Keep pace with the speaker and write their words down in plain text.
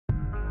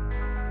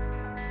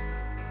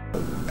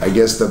I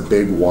guess the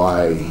big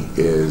why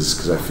is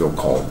because I feel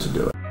called to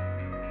do it.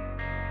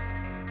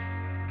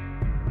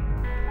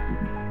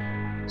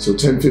 So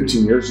 10,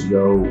 15 years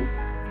ago,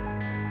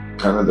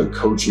 kind of the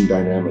coaching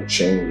dynamic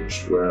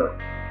changed where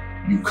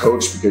you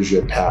coach because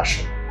you have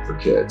passion for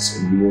kids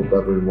and you woke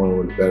up every morning,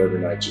 went to bed every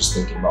night just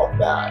thinking about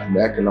that. And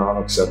the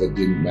economics of it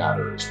didn't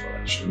matter as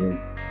much. I mean,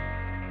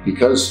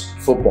 because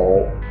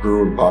football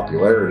grew in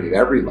popularity at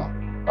every level,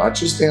 not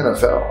just the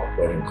NFL,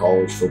 but in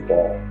college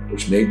football,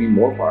 which may be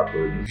more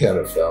popular than the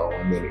NFL,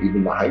 and then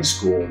even the high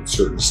school in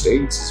certain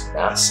states is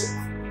massive,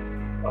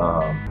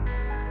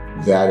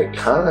 that it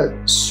kind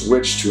of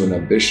switched to an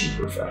ambition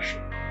profession.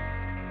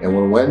 And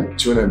when it went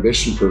to an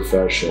ambition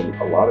profession,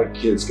 a lot of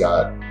kids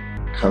got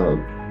kind of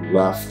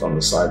left on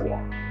the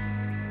sidewalk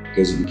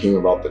because it became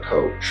about the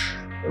coach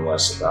and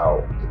less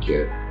about the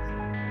kid.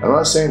 I'm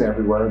not saying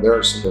everywhere. There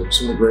are some of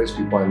the greatest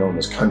people I know in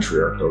this country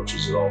are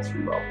coaches at all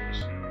three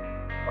levels.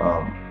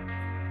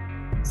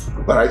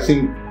 But I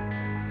think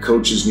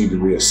coaches need to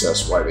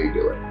reassess why they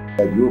do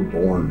it. You were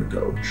born to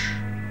coach,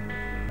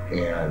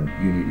 and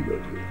you need to go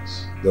do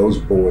this. Those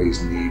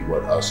boys need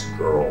what us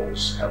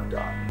girls have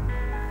got.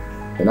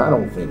 And I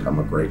don't think I'm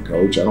a great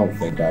coach. I don't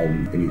think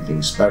I'm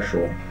anything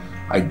special.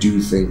 I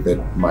do think that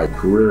my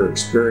career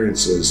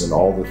experiences and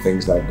all the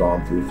things that I've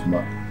gone through, from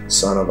a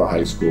son of a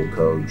high school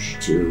coach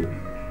to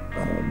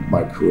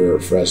my career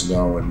at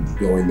Fresno and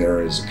going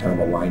there as kind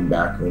of a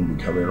linebacker and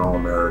becoming an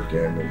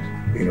All-American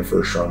and being a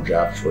first-round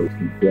draft choice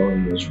and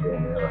failing miserable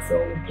in the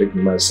NFL and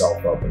picking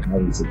myself up and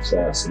having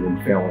success and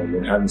then failing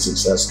and having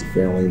success and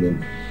failing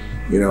and,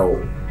 you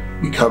know,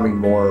 becoming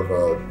more of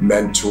a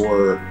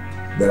mentor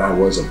than I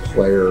was a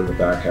player in the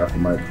back half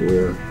of my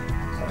career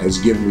has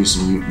given me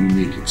some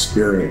unique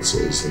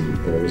experiences. And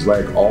it was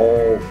like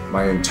all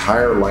my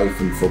entire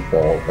life in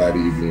football that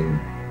evening,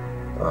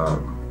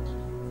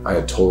 I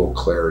had total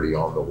clarity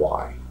on the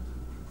why.